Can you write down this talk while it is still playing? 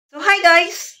Hi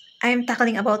guys! I'm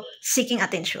tackling about seeking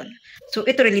attention. So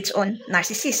it relates on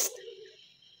narcissist.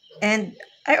 And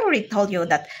I already told you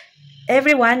that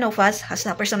every one of us has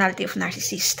a personality of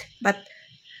narcissist, but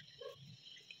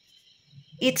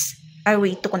it's our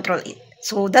way to control it.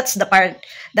 So that's the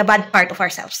bad part of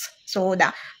ourselves. So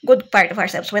the good part of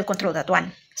ourselves will control that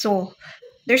one. So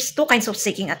there's two kinds of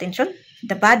seeking attention,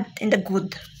 the bad and the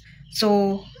good.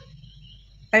 So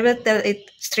I will tell it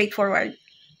straightforward.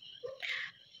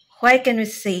 Why can we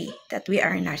say that we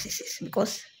are narcissists?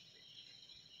 Because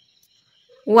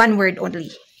one word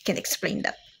only can explain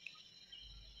that.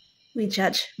 We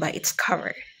judge by its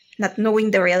cover, not knowing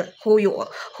the real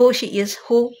who she is,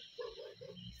 who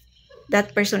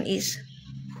that person is,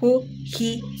 who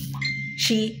he,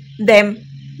 she, them,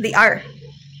 they are.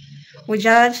 We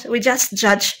just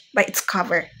judge by its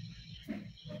cover.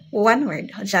 One word,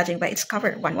 judging by its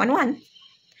cover, 111.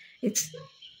 It's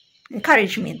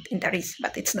encouragement in the race,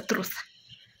 but it's the truth.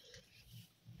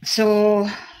 So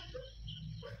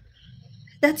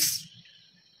that's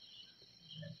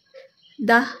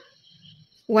the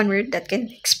one word that can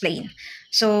explain.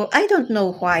 So I don't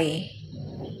know why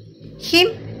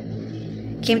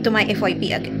him came to my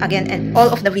FYP again, and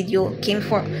all of the video came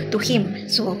to him.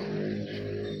 So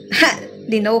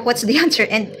they know what's the answer,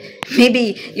 and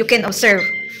maybe you can observe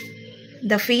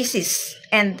the faces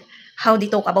and how they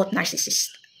talk about narcissists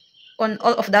on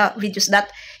all of the videos that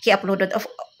he uploaded.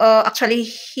 Actually,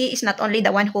 he is not only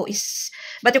the one who is,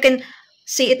 but you can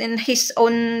see it in his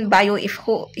own bio if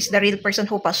who is the real person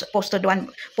who posted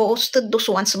those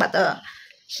ones, but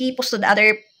he posted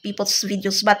other people's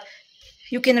videos. But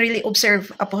you can really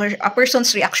observe a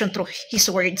person's reaction through his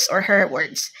words or her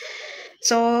words.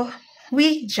 So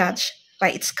we judge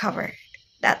by its cover.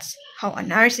 That's how a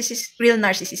real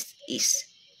narcissist is.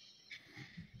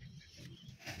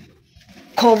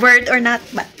 Covered or not,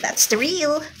 but that's the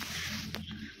real.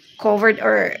 Covered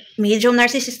or medium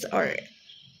narcissist, or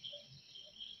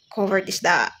covered is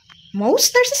the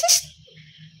most narcissist?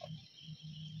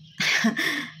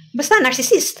 Basta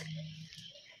narcissist.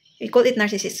 We call it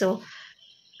narcissist. So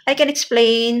I can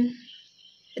explain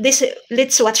this.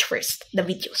 Let's watch first the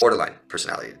videos. Borderline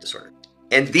personality disorder.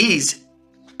 And these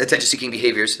attention-seeking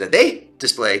behaviors that they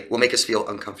display will make us feel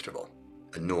uncomfortable,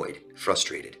 annoyed,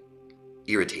 frustrated,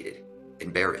 irritated,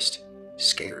 embarrassed,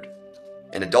 scared.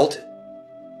 An adult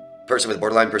person with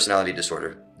borderline personality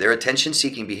disorder, their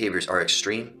attention-seeking behaviors are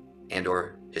extreme and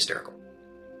or hysterical,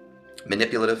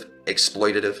 manipulative,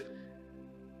 exploitative,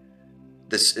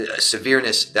 this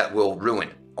severeness that will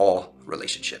ruin all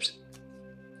relationships.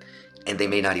 And they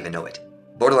may not even know it.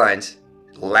 Borderlines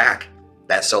lack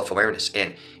that self-awareness,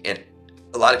 and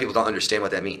a lot of people don't understand what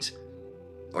that means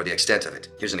or the extent of it.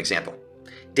 Here's an example.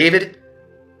 David,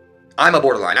 I'm a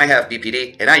borderline. I have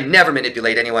BPD, and I never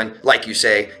manipulate anyone like you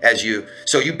say,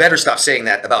 so you better stop saying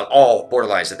that about all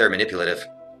borderlines, that they're manipulative.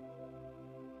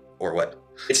 Or what?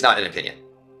 It's not an opinion.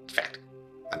 It's fact.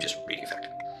 I'm just reading fact.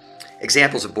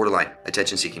 Examples of borderline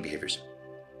attention-seeking behaviors.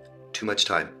 Too much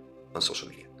time on social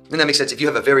media. And that makes sense. If you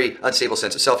have a very unstable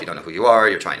sense of self, you don't know who you are,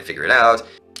 you're trying to figure it out,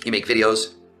 you make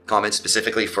videos, comments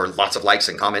specifically for lots of likes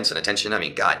and comments and attention. I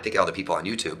mean, God, think of all the people on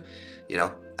YouTube. You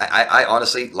know, I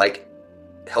honestly like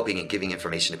helping and giving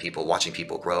information to people, watching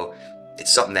people grow.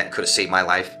 It's something that could have saved my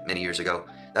life many years ago.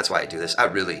 That's why I do this. I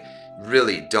really,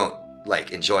 really don't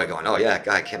like enjoy going, oh yeah,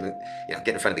 God, get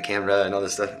in front of the camera and all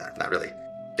this stuff. Not really.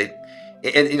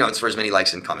 It's for as many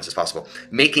likes and comments as possible.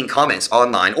 Making comments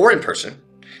online or in person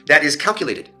that is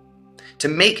calculated to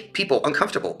make people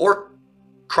uncomfortable or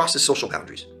crosses social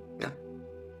boundaries. Yeah.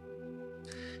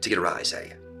 To get a rise out of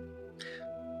you.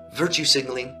 Virtue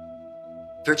signaling.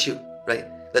 Virtue, right?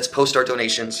 Let's post our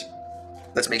donations.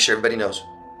 Let's make sure everybody knows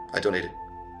I donated.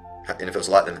 And if it was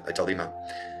a lot, then I tell the amount.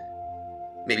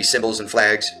 Maybe symbols and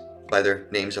flags by their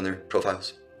names on their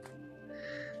profiles.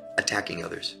 Attacking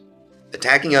others.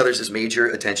 Attacking others is major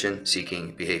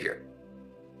attention-seeking behavior.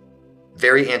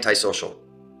 Very antisocial.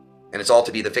 And it's all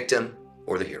to be the victim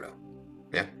or the hero.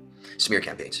 Yeah? Smear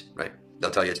campaigns, right?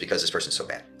 They'll tell you it's because this person's so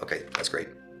bad. Okay, that's great.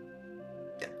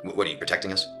 Yeah. What are you,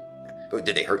 protecting us?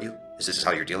 Did they hurt you? Is this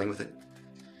how you're dealing with it?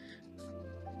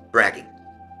 Bragging.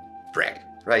 Brag,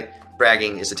 right?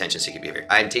 Bragging is attention-seeking behavior.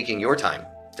 I'm taking your time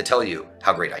to tell you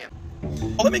how great I am.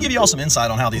 Well, let me give you all some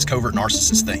insight on how these covert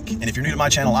narcissists think. And if you're new to my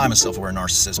channel, I'm a self-aware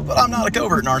narcissist, but I'm not a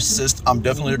covert narcissist. I'm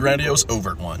definitely a grandiose,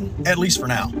 overt one. At least for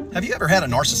now. Have you ever had a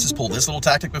narcissist pull this little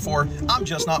tactic before? I'm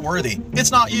just not worthy.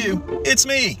 It's not you. It's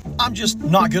me. I'm just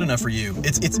not good enough for you.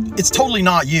 It's totally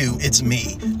not you, it's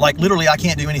me. Like literally I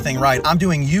can't do anything right. I'm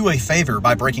doing you a favor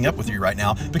by breaking up with you right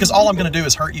now because all I'm gonna do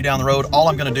is hurt you down the road. All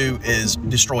I'm gonna do is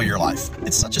destroy your life.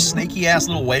 It's such a snaky ass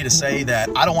little way to say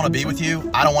that I don't want to be with you.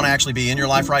 I don't want to actually be in your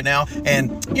life right now.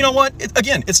 And you know what?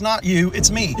 Again, it's not you, it's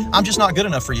me. I'm just not good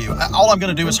enough for you. All I'm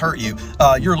gonna do is hurt you.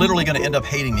 You're literally gonna end up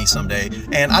hating me someday.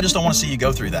 And I just don't want to see you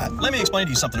go through that. Let me explain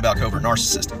to you something about covert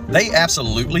narcissists. They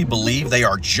absolutely believe they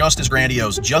are just as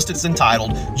grandiose, just as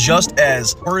entitled, just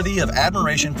as worthy of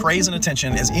admiration, praise, and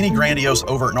attention as any grandiose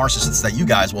overt narcissists that you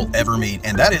guys will ever meet,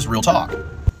 and that is real talk.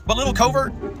 But little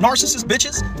covert narcissist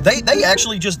bitches, they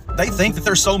actually they think that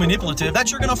they're so manipulative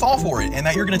that you're gonna fall for it and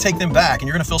that you're gonna take them back and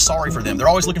you're gonna feel sorry for them. They're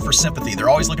always looking for sympathy. They're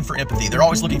always looking for empathy. They're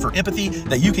always looking for empathy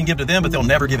that you can give to them, but they'll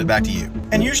never give it back to you.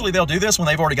 And usually they'll do this when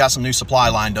they've already got some new supply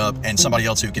lined up and somebody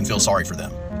else who can feel sorry for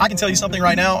them. I can tell you something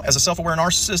right now, as a self-aware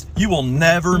narcissist, you will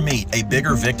never meet a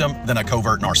bigger victim than a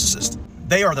covert narcissist.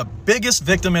 They are the biggest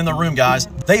victim in the room, guys.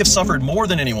 They have suffered more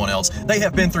than anyone else. They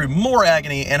have been through more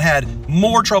agony and had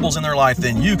more troubles in their life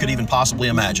than you could even possibly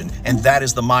imagine. And that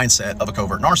is the mindset of a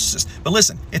covert narcissist. But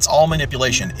listen, it's all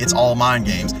manipulation. It's all mind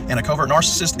games. And a covert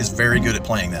narcissist is very good at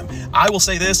playing them. I will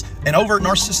say this, an overt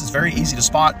narcissist is very easy to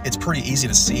spot. It's pretty easy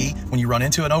to see when you run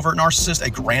into an overt narcissist, a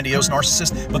grandiose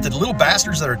narcissist. But the little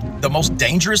bastards that are the most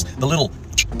dangerous, the little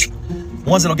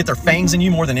ones that'll get their fangs in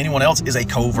you more than anyone else, is a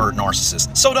covert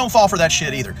narcissist. So don't fall for that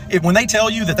shit either. When they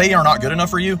tell you that they are not good enough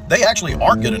for you, they actually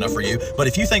aren't good enough for you. But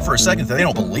if you think for a second that they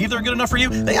don't believe they're good enough for you,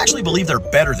 they actually believe they're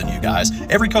better than you guys.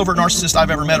 Every covert narcissist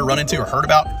I've ever met or run into or heard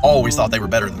about always thought they were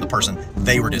better than the person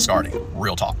they were discarding.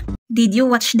 Real talk. Did you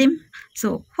watch them?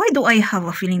 So why do I have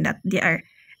a feeling that they are...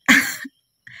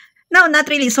 No, not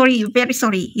really. Sorry. Very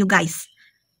sorry, you guys.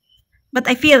 But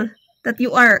I feel that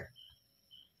you are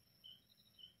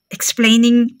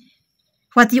explaining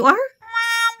what you are.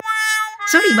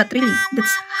 Sorry, but really,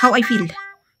 that's how I feel.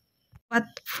 But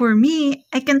for me,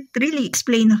 I can't really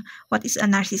explain what is a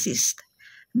narcissist.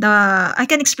 I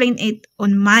can explain it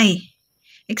on my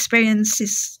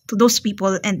experiences to those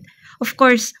people. And of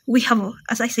course, we have,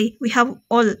 as I say, we have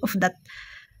all of that.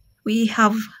 We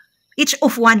have, each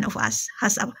of one of us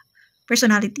has a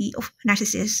personality of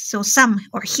narcissist. So some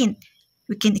or hint,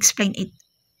 we can explain it.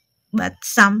 But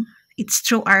some, it's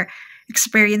through our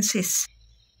experiences.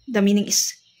 The meaning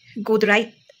is good,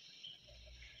 right?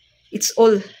 It's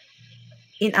all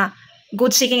in a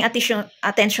good seeking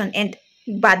attention and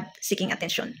bad seeking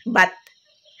attention. But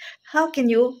how can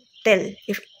you tell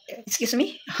if, excuse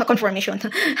me, confirmation.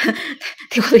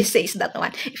 They always say that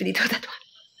one, if they do that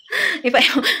one. If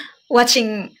I'm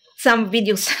watching some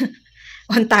videos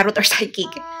on tarot or psychic.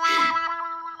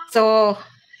 So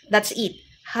that's it.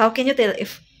 How can you tell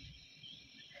if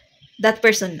that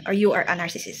person or you are a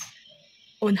narcissist?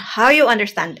 On how you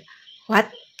understand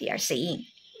what they are saying.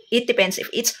 It depends if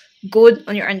it's good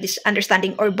on your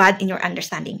understanding or bad in your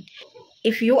understanding.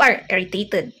 If you are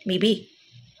irritated, maybe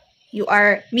you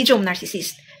are medium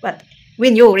narcissist. But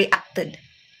when you reacted,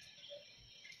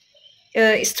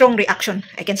 strong reaction,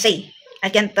 I can say. I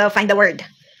can't find the word.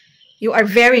 You are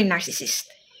very narcissist.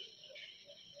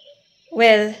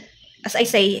 Well, as I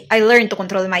say, I learned to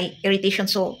control my irritation,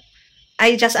 so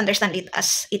I just understand it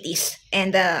as it is.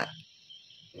 And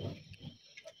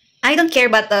I don't care,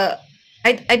 but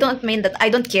I don't mean that I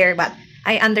don't care, but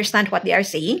I understand what they are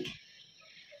saying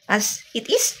as it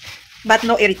is, but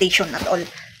no irritation at all.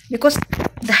 Because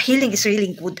the healing is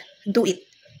really good. Do it.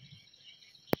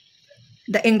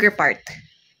 The anger part,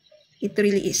 it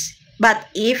really is. But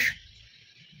if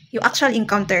you actually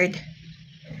encountered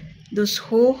those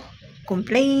who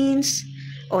complains,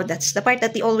 oh, that's the part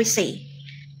that they always say.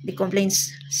 They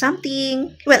complains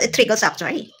something, well, it triggers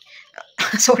actually.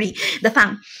 Sorry, the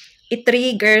tongue. It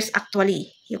triggers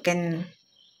actually. You can,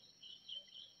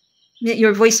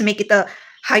 your voice make it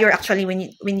higher actually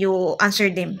when you answer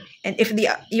them. And if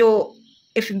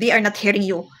they are not hearing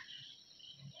you,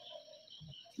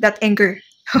 that anger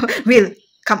will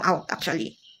come out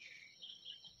actually.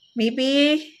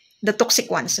 Maybe the toxic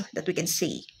ones that we can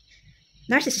see.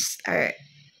 Narcissists are,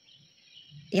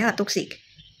 yeah, toxic.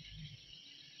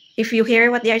 If you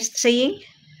hear what they are saying,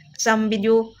 some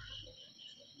video,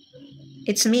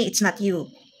 it's me, it's not you.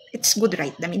 It's good,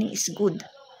 right? The meaning is good.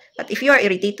 But if you are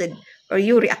irritated or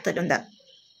you reacted on that,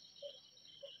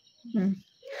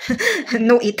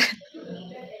 know it.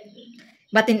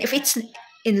 But if it's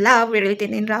in love,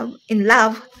 related in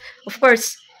love, of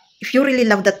course, if you really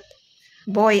love that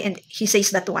boy and he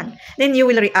says that one, then you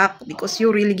will react because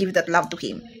you really give that love to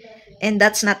him. And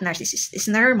that's not narcissist. It's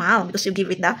normal because you give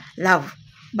it the love.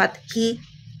 But he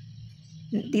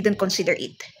didn't consider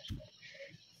it.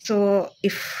 So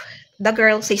if the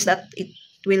girl says that it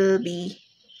will be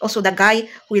also the guy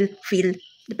will feel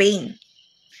the pain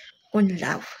on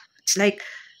love. It's like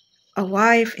a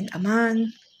wife and a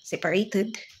man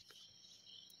separated.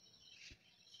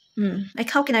 Like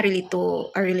how can I relate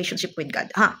to a relationship with God?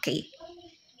 Okay.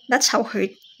 That's how hurt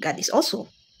God is also.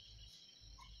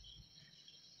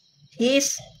 He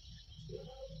is,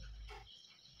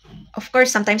 of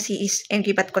course, sometimes he is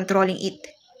angry but controlling it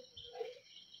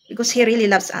because he really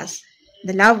loves us.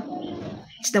 The love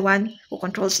is the one who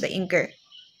controls the anger.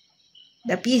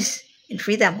 The peace and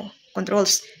freedom who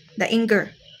controls the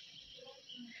anger.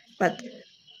 But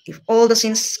if all the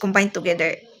sins combined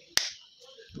together,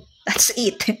 that's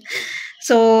it.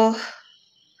 So,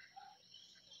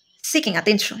 seeking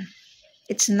attention,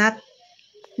 it's not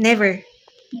never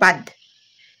bad.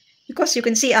 Because you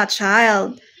can see a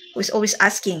child who is always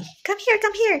asking, come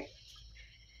here,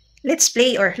 let's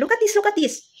play, or look at this, look at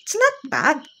this. It's not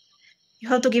bad. You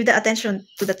have to give the attention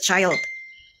to the child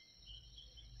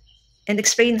and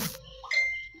explain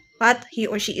what he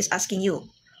or she is asking you,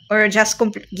 or just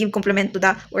give compliment to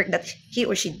the work that he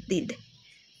or she did,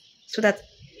 so that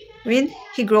when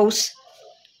he grows,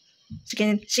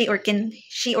 she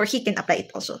or he can apply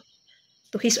it also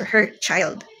to his or her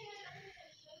child.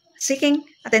 Seeking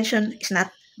attention is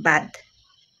not bad.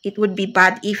 It would be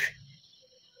bad if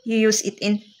you use it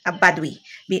in a bad way.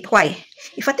 Why?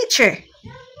 If a teacher,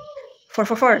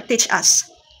 444, teach us,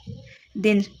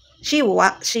 then she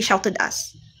shouted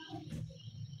us.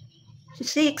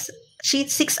 She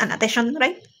seeks an attention,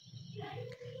 right?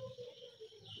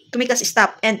 To make us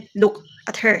stop and look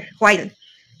at her while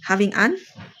having an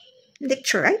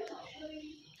lecture, right?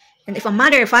 And if a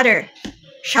mother or father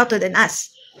shouted at us,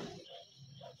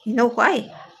 you know why?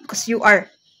 Because you are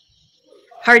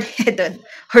hard-headed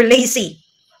or lazy.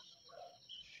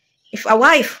 If a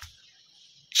wife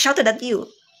shouted at you,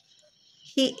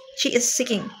 she is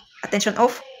seeking attention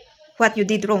of what you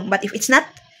did wrong. But if it's not,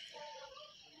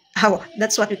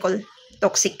 that's what we call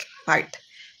toxic part,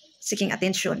 seeking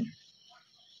attention.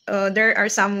 There are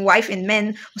some wife and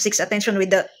men who seeks attention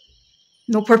with the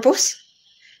no purpose.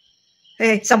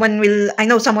 I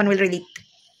know someone will relate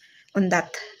on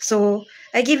that. So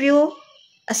I give you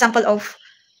a sample of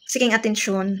seeking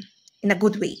attention in a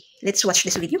good way. Let's watch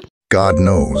this video. God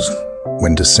knows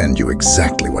when to send you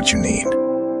exactly what you need.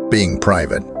 Being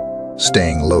private,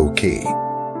 staying low-key,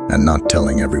 and not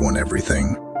telling everyone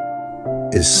everything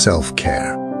is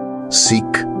self-care. Seek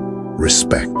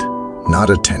respect, not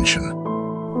attention.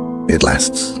 It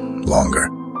lasts longer.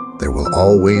 There will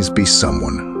always be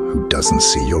someone who doesn't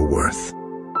see your worth.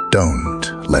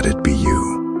 Don't let it be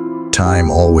you. Time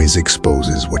always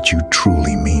exposes what you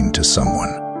truly mean to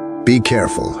someone. Be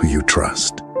careful who you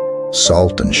trust.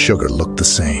 Salt and sugar look the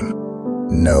same.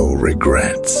 No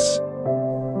regrets.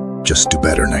 Just do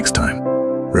better next time.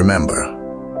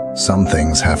 Remember, some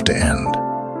things have to end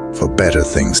for better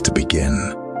things to begin.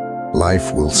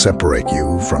 Life will separate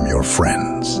you from your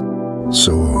friends.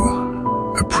 So,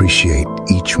 appreciate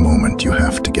each moment you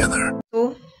have together.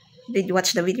 So, did you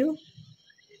watch the video?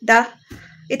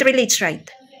 It relates, right?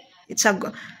 It's a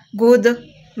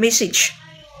good message.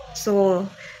 So,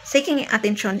 seeking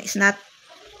attention is not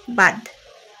bad.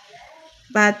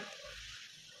 But,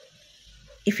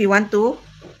 if you want to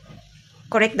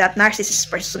correct that narcissist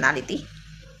personality,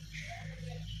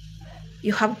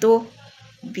 you have to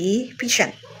be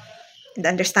patient and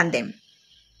understand them.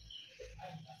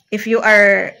 If you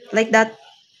are like that,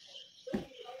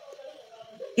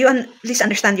 you please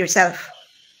understand yourself.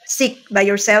 Seek by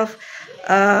yourself,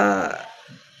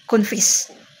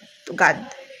 confess to God,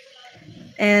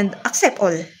 and accept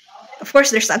all. Of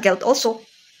course, there's a guilt also,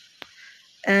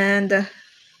 and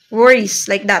worries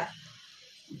like that,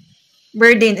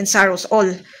 burden and sorrows,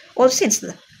 all sins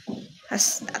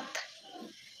has that.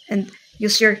 And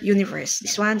use your universe,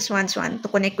 this one, to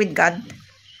connect with God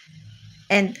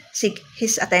and seek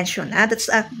His attention. That's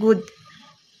a good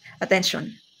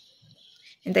attention.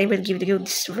 And I will give you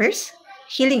this verse,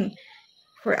 healing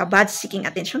for a bad seeking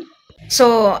attention.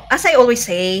 So, as I always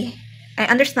say, I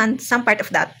understand some part of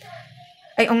that.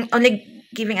 I only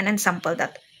giving an example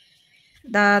that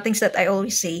the things that I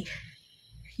always say,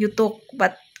 you talk,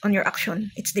 but on your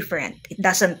action, it's different. It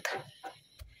doesn't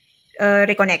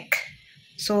reconnect.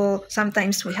 So,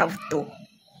 sometimes we have to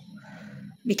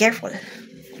be careful.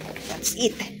 That's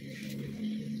it.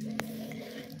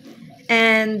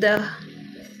 And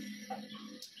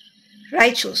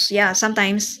righteous. Yeah,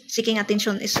 sometimes seeking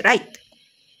attention is right.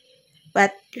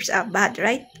 But there's a bad,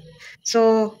 right?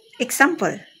 So,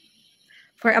 example,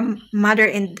 for a mother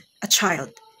and a child,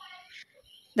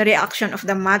 the reaction of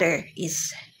the mother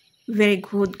is very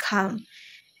good, calm,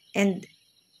 and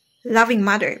loving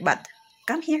mother, but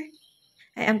come here.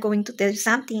 I am going to tell you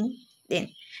something. Then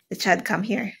the child come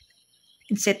here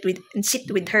and sit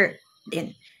with her.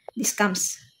 Then this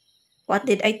comes. What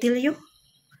did I tell you?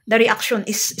 The reaction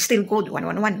is still good,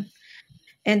 111.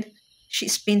 And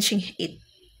she's pinching it.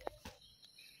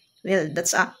 Well,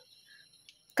 that's a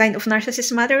kind of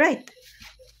narcissist mother, right?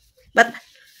 But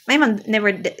my mom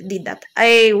never did that.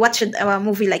 I watched a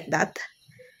movie like that.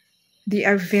 They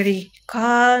are very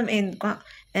calm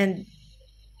and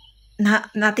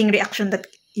nothing reaction that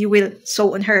you will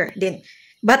show on her then.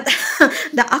 But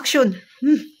the action,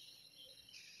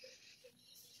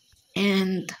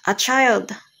 and a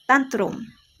child tantrum,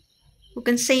 who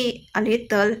can say a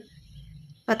little,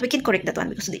 but we can correct that one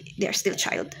because they are still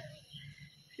child.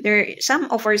 There some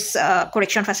offers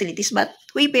correction facilities, but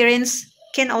we parents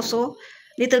can also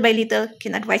little by little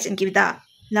can advise and give the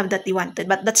love that they wanted.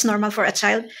 But that's normal for a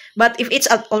child. But if it's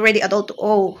already adult,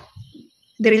 oh,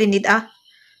 they really need a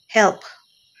help.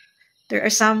 There are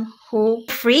some who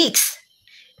freaks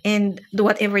and do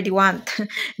whatever they want.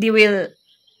 They will,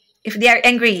 if they are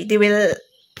angry, they will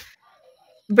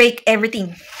break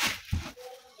everything.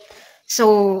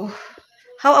 So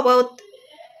how about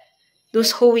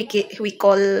those who we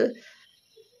call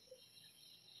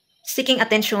seeking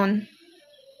attention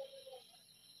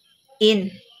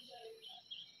in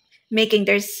making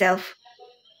themselves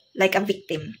like a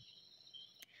victim?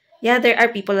 Yeah, there are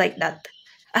people like that.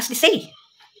 As they say,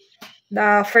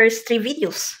 the first three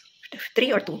videos,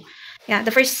 three or two, yeah,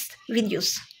 the first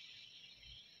videos,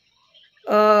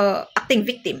 acting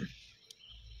victim.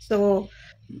 So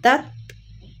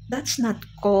that's not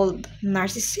called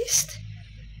narcissist.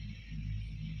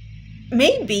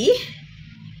 Maybe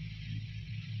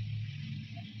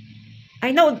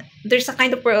I know there's a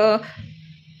kind of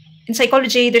in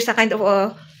psychology there's a kind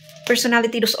of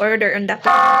personality disorder on that.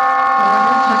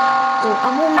 So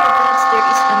among the gods there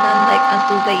is a none like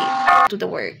unto the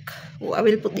work. Oh, I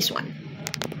will put this one.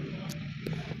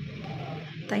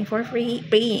 Time for free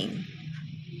praying.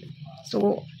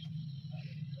 So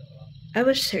I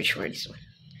will search for this one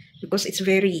because it's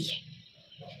very.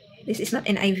 This is not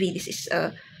NIV. This is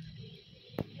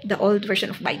the old version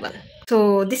of Bible.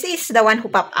 So this is the one who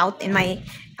popped out in my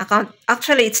account.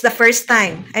 Actually, it's the first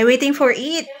time. I'm waiting for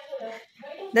it.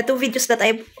 The two videos that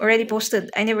I've already posted,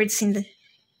 I never seen the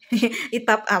it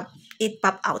popped out. It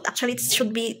popped out. Actually, it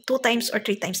should be 2 times or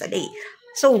 3 times a day.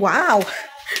 So wow,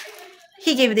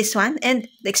 he gave this one, and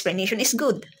the explanation is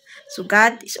good. So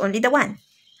God is only the one.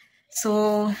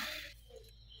 So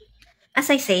as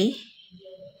I say,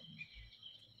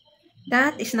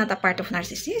 that is not a part of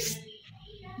narcissist.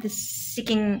 The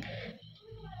seeking,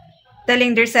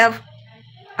 telling themselves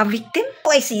a victim.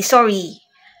 Oh, I see. Sorry.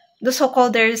 Those who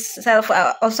call themselves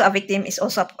also a victim is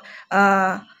also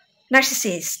a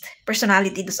narcissist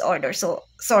personality disorder. So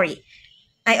sorry.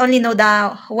 I only know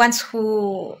the ones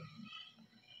who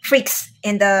freaks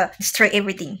and destroy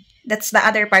everything. That's the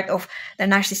other part of the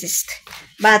narcissist.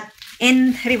 But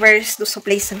in reverse, those who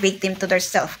place a victim to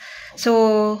themselves.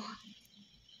 So,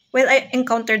 well, I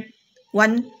encountered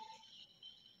one.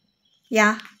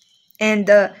 Yeah. And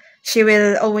she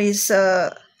will always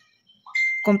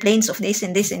complains of this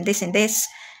and this and this and this.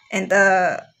 And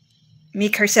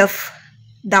make herself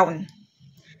down.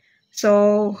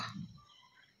 So,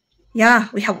 yeah,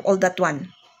 we have all that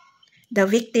one. The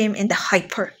victim and the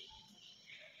hyper.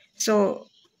 So,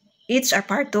 each are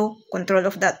part to control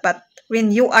of that. But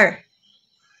when you are,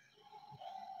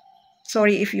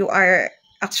 sorry if you are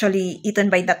actually eaten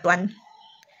by that one,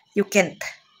 you can't.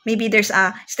 Maybe there's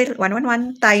a still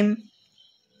 111 time,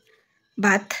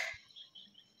 but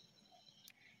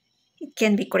it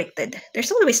can be corrected.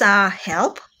 There's always a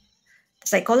help,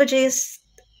 psychologist,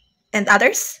 and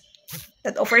others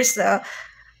that offers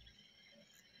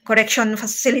correction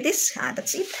facilities.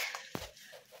 That's it.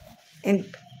 And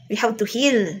we have to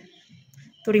heal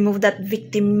to remove that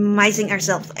victimizing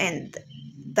ourselves and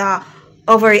the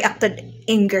overreacted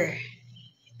anger.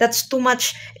 That's too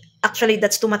much. Actually,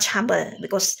 that's too much humble,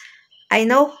 because I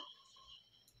know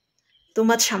too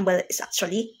much humble is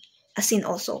actually a sin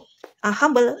also.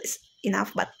 Humble is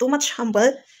enough, but too much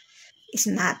humble is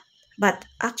not. But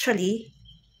actually,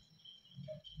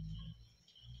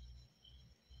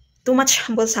 too much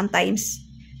humble sometimes,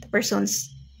 the persons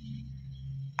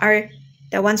are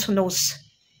the ones who knows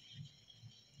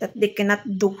that they cannot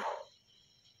do.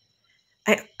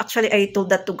 I told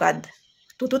that to God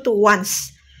to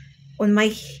once on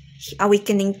my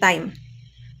awakening time,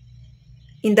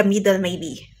 in the middle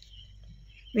maybe,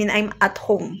 when I'm at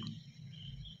home.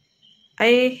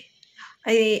 I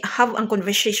have a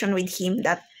conversation with him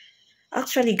that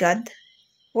actually, God,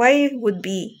 why would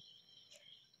be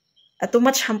too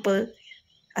much humble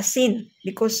a sin,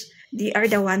 because they are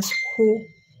the ones who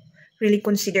really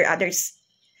consider others.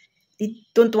 They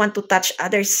don't want to touch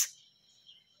others,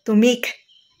 to make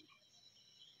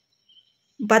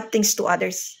bad things to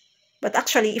others. But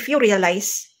actually, if you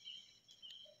realize,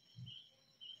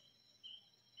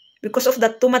 because of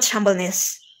that too much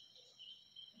humbleness,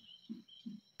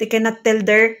 they cannot tell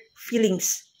their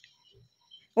feelings.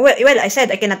 Well, I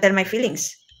said I cannot tell my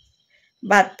feelings,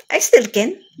 but I still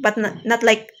can, but not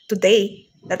like today,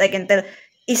 that I can tell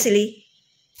easily,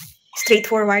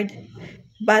 straightforward.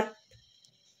 But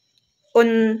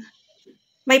on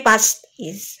my past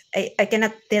is, I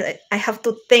cannot tell, I have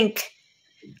to think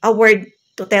a word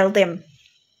to tell them.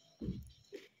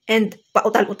 And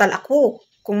pautal-utal ako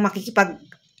kung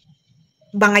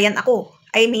makikipagbangayan ako.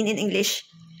 I mean in English.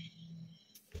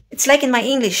 It's like in my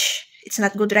English, it's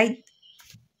not good, right?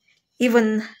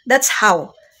 Even that's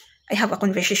how I have a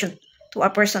conversation to a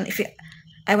person. If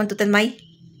I want to tell my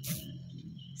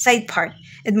side part,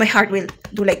 and my heart will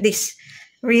do like this.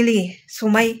 Really. So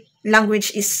my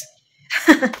language is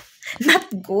not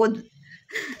good.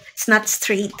 It's not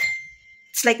straight.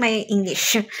 It's like my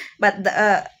English. But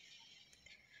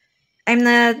I'm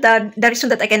not, the reason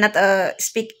that I cannot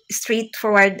speak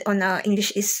straightforward on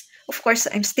English is, of course,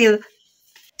 I'm still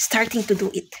starting to do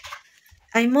it.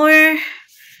 I'm more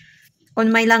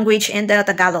on my language and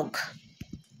Tagalog.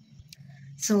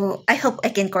 So I hope I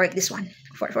can correct this one.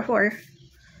 For.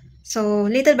 So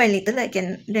little by little, I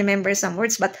can remember some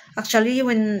words. But actually,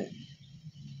 when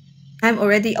I'm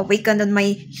already awakened on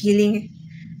my healing,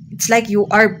 it's like you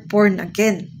are born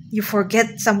again. You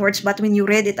forget some words, but when you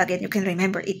read it again, you can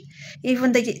remember it.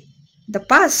 Even the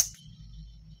past,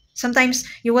 sometimes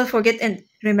you will forget and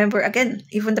remember again.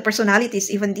 Even the personalities,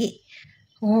 even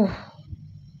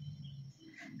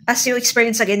as you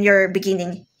experience again your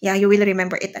beginning, yeah, you will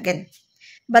remember it again.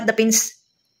 But the pains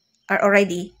are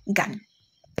already gone.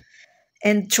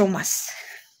 And traumas.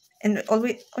 And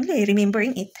only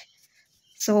remembering it.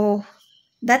 So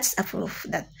that's a proof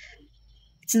that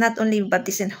it's not only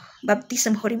baptism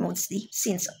who removes the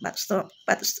sins, but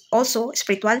also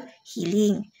spiritual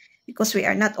healing. Because we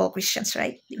are not all Christians,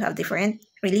 right? You have different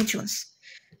religions.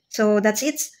 So that's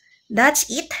it. That's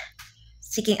it.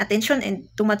 Seeking attention and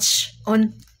too much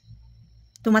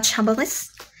humbleness.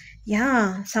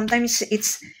 Yeah, sometimes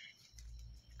it's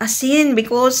a sin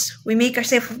because we make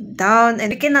ourselves down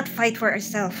and we cannot fight for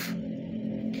ourselves.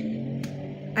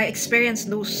 I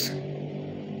experienced those.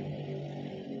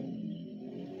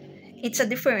 It's a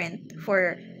different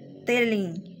for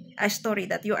telling a story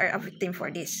that you are a victim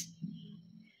for this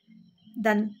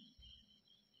than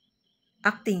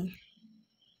acting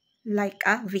like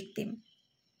a victim.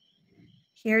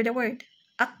 Hear the word.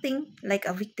 Acting like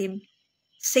a victim,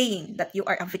 saying that you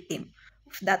are a victim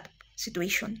of that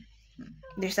situation.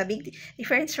 There's a big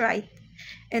difference, right?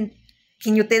 And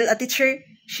can you tell a teacher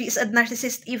she is a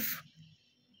narcissist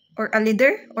or a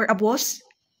leader or a boss,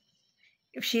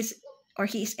 if she's or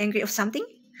he is angry of something?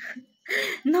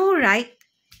 No, right?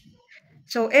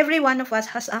 So every one of us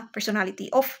has a personality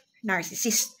of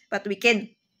narcissist, but we can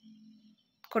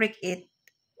correct it.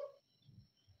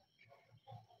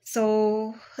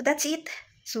 So that's it.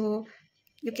 So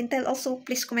you can tell also,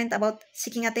 please comment about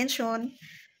seeking attention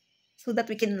so that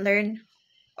we can learn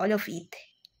all of it.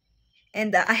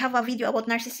 And I have a video about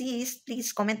narcissists.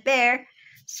 Please comment there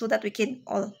so that we can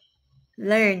all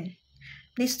learn.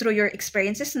 Please through your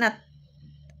experiences, not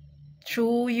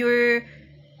through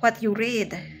what you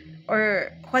read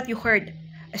or what you heard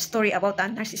a story about a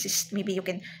narcissist. Maybe you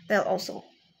can tell also,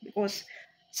 because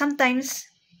sometimes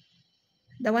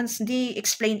the ones they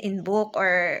explain in book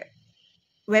or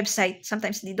website,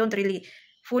 sometimes they don't really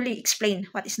fully explain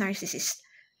what is narcissist.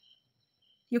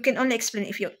 You can only explain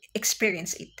if you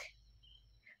experience it.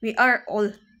 We are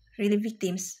all really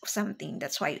victims of something.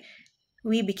 That's why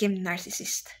we became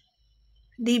narcissist.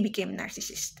 They became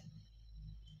narcissist.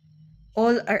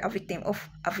 All are a victim of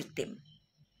a victim.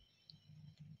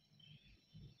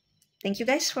 Thank you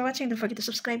guys for watching. Don't forget to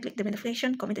subscribe, click the bell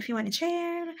notification, comment if you want, and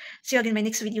share. See you again in my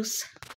next videos.